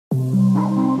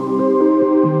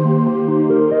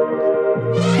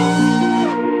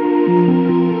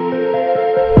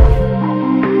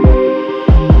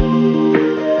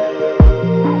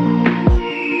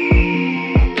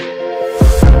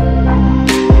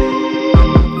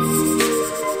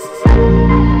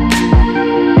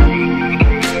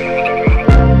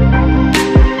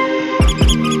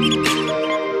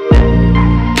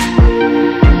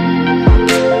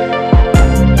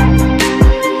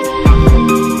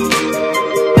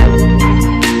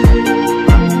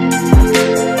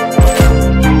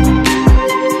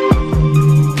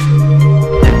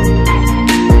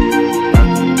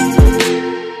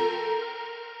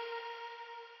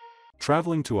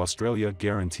Traveling to Australia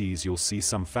guarantees you'll see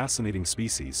some fascinating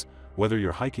species, whether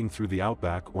you're hiking through the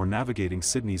outback or navigating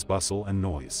Sydney's bustle and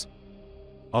noise.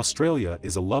 Australia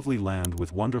is a lovely land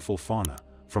with wonderful fauna,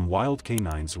 from wild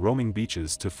canines roaming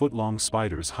beaches to foot-long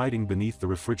spiders hiding beneath the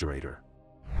refrigerator.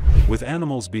 With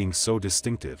animals being so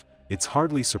distinctive, it's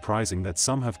hardly surprising that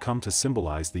some have come to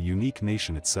symbolize the unique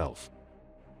nation itself.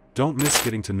 Don't miss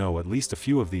getting to know at least a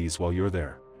few of these while you're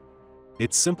there.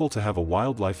 It's simple to have a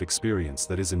wildlife experience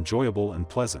that is enjoyable and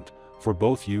pleasant, for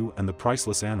both you and the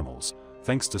priceless animals,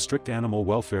 thanks to strict animal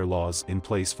welfare laws in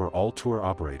place for all tour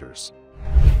operators.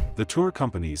 The tour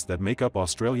companies that make up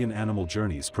Australian animal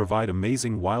journeys provide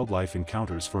amazing wildlife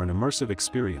encounters for an immersive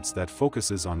experience that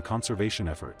focuses on conservation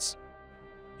efforts.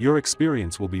 Your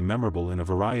experience will be memorable in a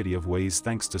variety of ways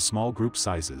thanks to small group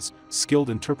sizes, skilled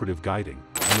interpretive guiding,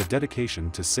 and a dedication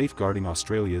to safeguarding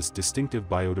Australia's distinctive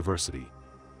biodiversity.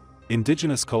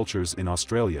 Indigenous cultures in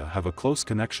Australia have a close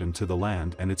connection to the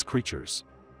land and its creatures.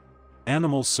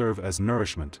 Animals serve as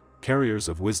nourishment, carriers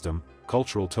of wisdom,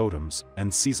 cultural totems,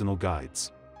 and seasonal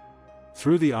guides.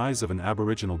 Through the eyes of an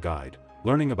Aboriginal guide,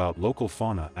 learning about local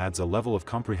fauna adds a level of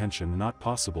comprehension not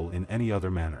possible in any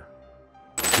other manner.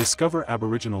 Discover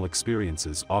Aboriginal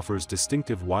Experiences offers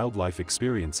distinctive wildlife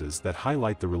experiences that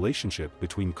highlight the relationship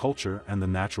between culture and the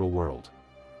natural world.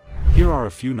 Here are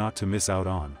a few not to miss out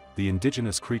on: the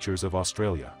indigenous creatures of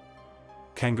Australia.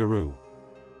 Kangaroo.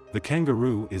 The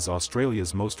kangaroo is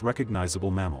Australia's most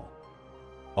recognizable mammal.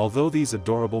 Although these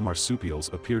adorable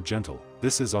marsupials appear gentle,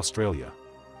 this is Australia.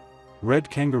 Red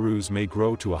kangaroos may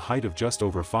grow to a height of just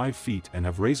over 5 feet and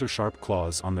have razor-sharp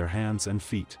claws on their hands and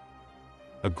feet.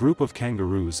 A group of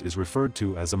kangaroos is referred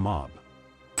to as a mob.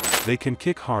 They can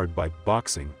kick hard by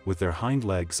boxing with their hind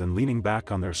legs and leaning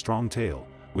back on their strong tail,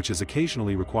 which is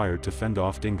occasionally required to fend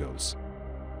off dingoes.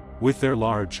 With their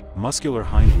large, muscular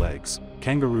hind legs,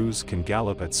 kangaroos can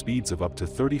gallop at speeds of up to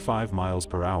 35 miles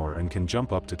per hour and can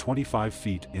jump up to 25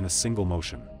 feet in a single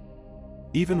motion.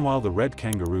 Even while the red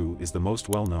kangaroo is the most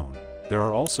well-known, there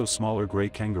are also smaller gray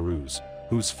kangaroos,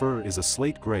 whose fur is a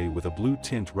slate gray with a blue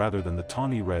tint rather than the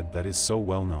tawny red that is so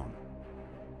well known.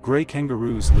 Gray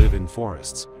kangaroos live in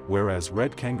forests, whereas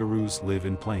red kangaroos live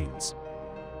in plains.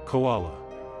 Koala.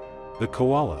 The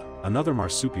koala, another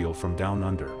marsupial from down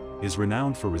under, is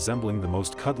renowned for resembling the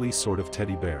most cuddly sort of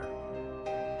teddy bear.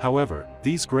 However,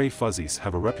 these gray fuzzies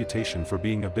have a reputation for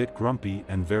being a bit grumpy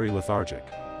and very lethargic.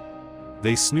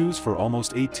 They snooze for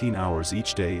almost 18 hours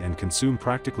each day and consume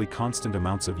practically constant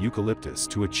amounts of eucalyptus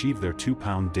to achieve their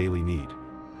 2-pound daily need.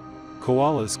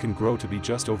 Koalas can grow to be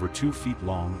just over 2 feet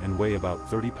long and weigh about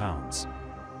 30 pounds.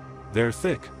 Their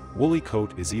thick, woolly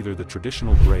coat is either the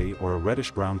traditional gray or a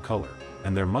reddish-brown color,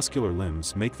 and their muscular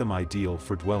limbs make them ideal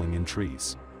for dwelling in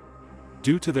trees.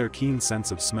 Due to their keen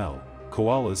sense of smell,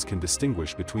 koalas can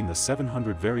distinguish between the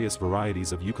 700 various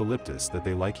varieties of eucalyptus that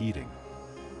they like eating.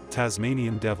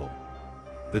 Tasmanian devil.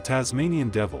 The Tasmanian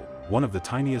devil, one of the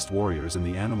tiniest warriors in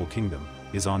the animal kingdom,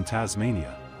 is on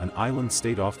Tasmania, an island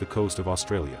state off the coast of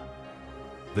Australia.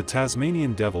 The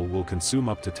Tasmanian devil will consume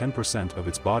up to 10% of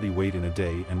its body weight in a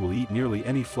day and will eat nearly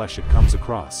any flesh it comes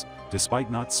across, despite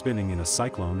not spinning in a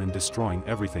cyclone and destroying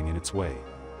everything in its way.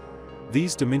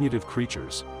 These diminutive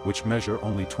creatures, which measure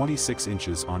only 26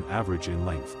 inches on average in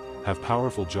length, have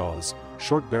powerful jaws,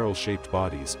 short barrel-shaped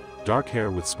bodies, dark hair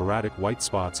with sporadic white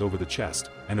spots over the chest,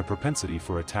 and a propensity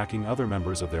for attacking other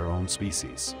members of their own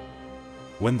species.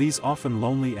 When these often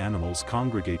lonely animals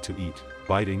congregate to eat,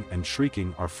 biting and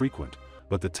shrieking are frequent,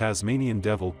 but the Tasmanian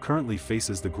devil currently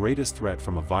faces the greatest threat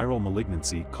from a viral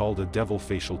malignancy called a devil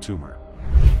facial tumor.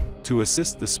 To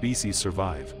assist the species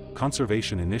survive,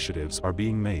 conservation initiatives are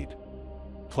being made.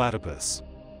 Platypus.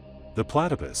 The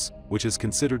platypus, which is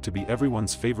considered to be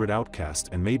everyone's favorite outcast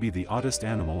and maybe the oddest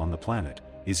animal on the planet,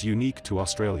 is unique to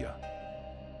Australia.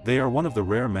 They are one of the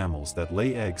rare mammals that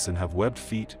lay eggs and have webbed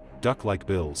feet, duck-like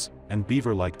bills, and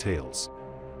beaver-like tails.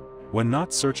 When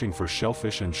not searching for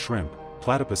shellfish and shrimp,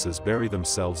 platypuses bury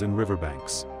themselves in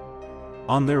riverbanks.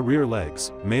 On their rear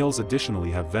legs, males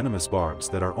additionally have venomous barbs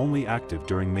that are only active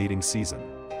during mating season.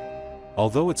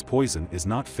 Although its poison is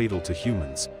not fatal to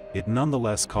humans, it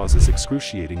nonetheless causes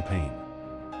excruciating pain.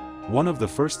 One of the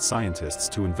first scientists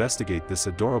to investigate this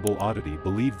adorable oddity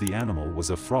believed the animal was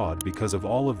a fraud because of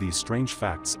all of these strange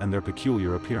facts and their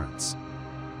peculiar appearance.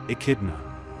 Echidna.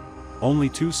 Only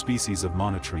 2 species of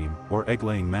monotreme, or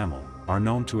egg-laying mammal, are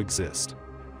known to exist.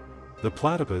 The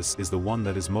platypus is the one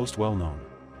that is most well known.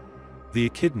 The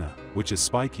echidna, which is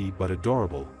spiky but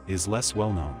adorable, is less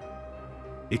well known.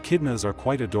 Echidnas are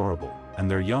quite adorable, and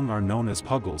their young are known as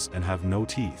puggles and have no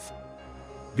teeth.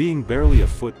 Being barely a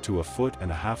foot to a foot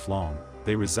and a half long,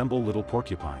 they resemble little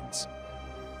porcupines.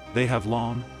 They have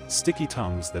long, sticky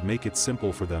tongues that make it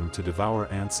simple for them to devour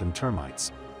ants and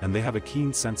termites, and they have a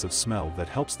keen sense of smell that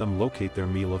helps them locate their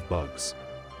meal of bugs.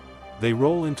 They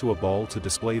roll into a ball to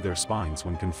display their spines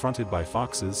when confronted by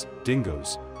foxes,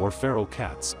 dingoes, or feral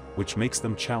cats, which makes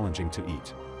them challenging to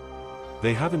eat.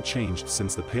 They haven't changed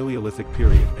since the Paleolithic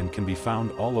period and can be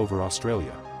found all over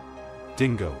Australia.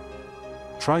 Dingo.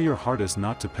 Try your hardest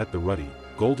not to pet the ruddy,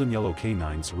 golden yellow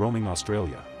canines roaming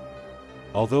Australia.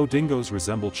 Although dingoes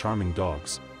resemble charming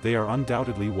dogs, they are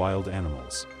undoubtedly wild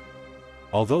animals.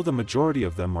 Although the majority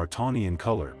of them are tawny in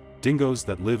color, dingoes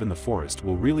that live in the forest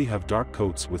will really have dark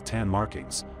coats with tan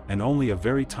markings, and only a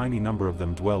very tiny number of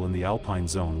them dwell in the alpine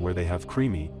zone where they have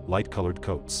creamy, light-colored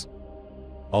coats.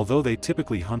 Although they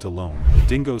typically hunt alone,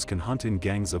 dingoes can hunt in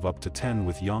gangs of up to 10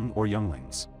 with young or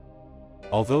younglings.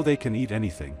 Although they can eat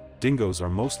anything, dingoes are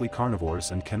mostly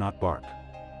carnivores and cannot bark.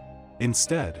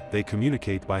 Instead, they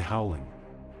communicate by howling.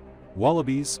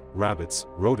 Wallabies, rabbits,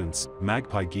 rodents,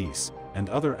 magpie geese, and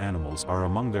other animals are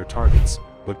among their targets,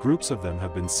 but groups of them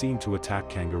have been seen to attack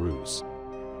kangaroos.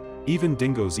 Even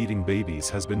dingoes eating babies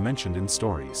has been mentioned in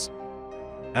stories.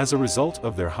 As a result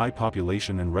of their high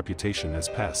population and reputation as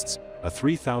pests, a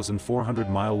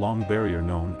 3,400-mile-long barrier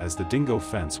known as the dingo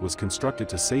fence was constructed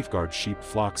to safeguard sheep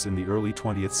flocks in the early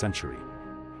 20th century.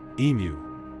 Emu.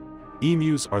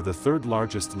 Emus are the third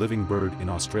largest living bird in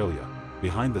Australia,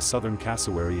 behind the southern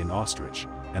cassowary and ostrich,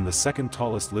 and the second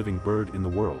tallest living bird in the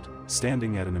world,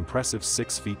 standing at an impressive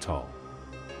 6 feet tall.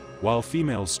 While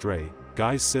females stray,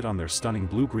 guys sit on their stunning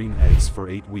blue-green eggs for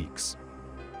 8 weeks.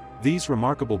 These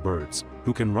remarkable birds,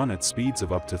 who can run at speeds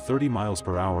of up to 30 miles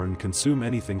per hour and consume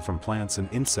anything from plants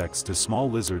and insects to small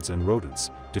lizards and rodents,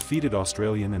 defeated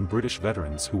Australian and British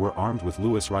veterans who were armed with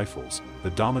Lewis rifles,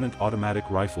 the dominant automatic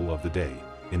rifle of the day,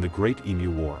 in the Great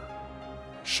Emu War.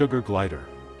 Sugar glider.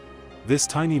 This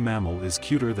tiny mammal is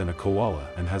cuter than a koala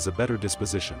and has a better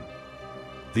disposition.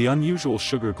 The unusual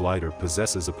sugar glider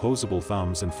possesses opposable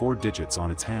thumbs and 4 digits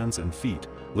on its hands and feet,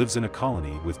 lives in a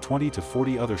colony with 20 to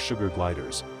 40 other sugar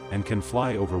gliders, and can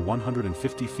fly over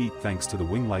 150 feet thanks to the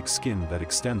wing-like skin that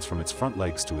extends from its front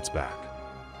legs to its back.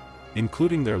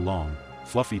 Including their long,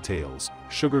 fluffy tails,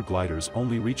 sugar gliders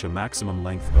only reach a maximum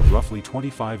length of roughly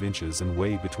 25 inches and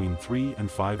weigh between 3 and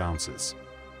 5 ounces.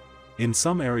 In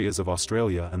some areas of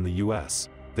Australia and the US,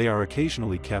 they are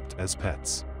occasionally kept as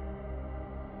pets.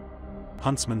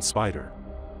 Huntsman spider.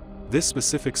 This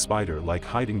specific spider likes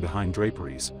hiding behind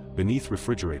draperies, beneath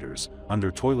refrigerators,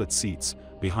 under toilet seats,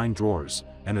 behind drawers,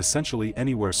 and essentially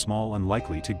anywhere small and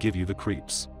likely to give you the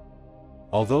creeps.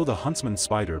 Although the huntsman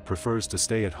spider prefers to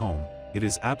stay at home, it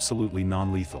is absolutely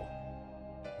non-lethal.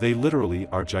 They literally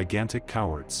are gigantic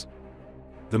cowards.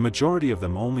 The majority of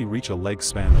them only reach a leg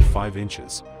span of 5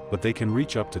 inches, but they can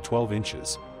reach up to 12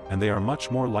 inches, and they are much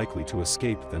more likely to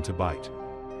escape than to bite.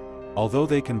 Although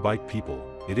they can bite people,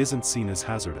 it isn't seen as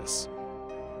hazardous.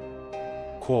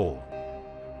 Quoll.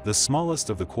 The smallest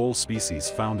of the quoll species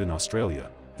found in Australia,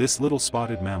 this little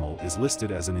spotted mammal is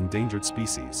listed as an endangered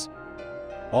species.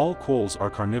 All quolls are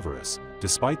carnivorous,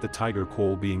 despite the tiger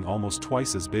quoll being almost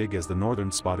twice as big as the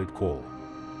northern spotted quoll.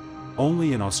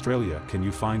 Only in Australia can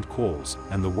you find quolls,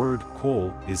 and the word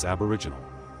quoll is Aboriginal.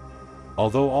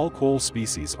 Although all quoll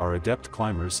species are adept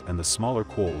climbers and the smaller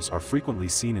quolls are frequently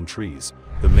seen in trees,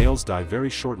 the males die very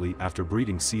shortly after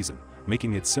breeding season,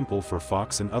 making it simple for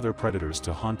fox and other predators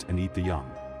to hunt and eat the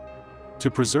young. To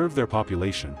preserve their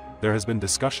population, there has been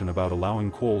discussion about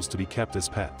allowing quolls to be kept as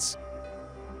pets.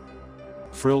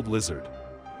 Frilled lizard.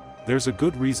 There's a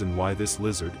good reason why this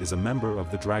lizard is a member of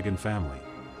the dragon family.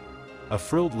 A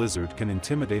frilled lizard can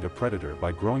intimidate a predator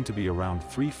by growing to be around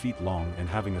 3 feet long and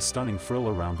having a stunning frill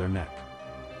around their neck.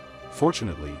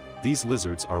 Fortunately, these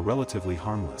lizards are relatively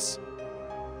harmless.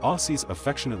 Aussies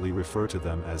affectionately refer to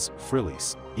them as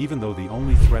frillies, even though the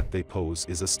only threat they pose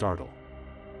is a startle.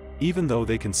 Even though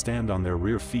they can stand on their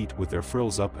rear feet with their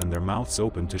frills up and their mouths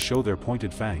open to show their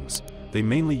pointed fangs, they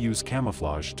mainly use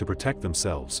camouflage to protect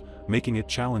themselves, making it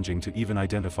challenging to even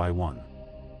identify one.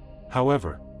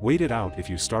 However, wait it out if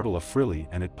you startle a frilly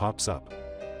and it pops up.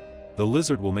 The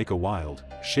lizard will make a wild,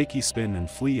 shaky spin and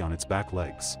flee on its back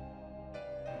legs.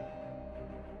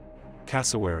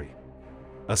 Cassowary.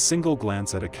 A single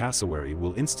glance at a cassowary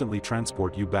will instantly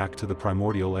transport you back to the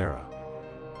primordial era.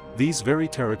 These very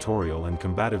territorial and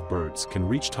combative birds can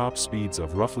reach top speeds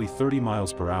of roughly 30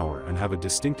 miles per hour and have a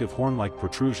distinctive horn-like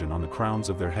protrusion on the crowns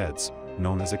of their heads,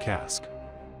 known as a casque.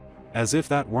 As if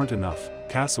that weren't enough,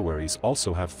 cassowaries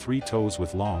also have 3 toes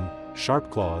with long, sharp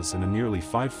claws and a nearly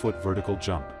 5-foot vertical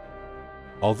jump.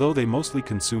 Although they mostly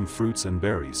consume fruits and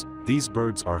berries, these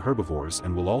birds are herbivores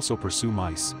and will also pursue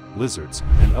mice, lizards,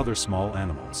 and other small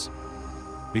animals.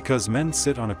 Because men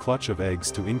sit on a clutch of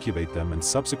eggs to incubate them and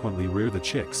subsequently rear the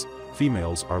chicks,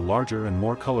 females are larger and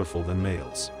more colorful than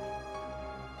males.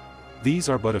 These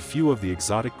are but a few of the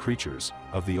exotic creatures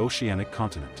of the oceanic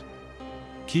continent.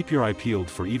 Keep your eye peeled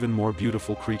for even more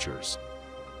beautiful creatures.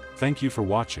 Thank you for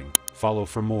watching, follow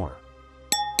for more.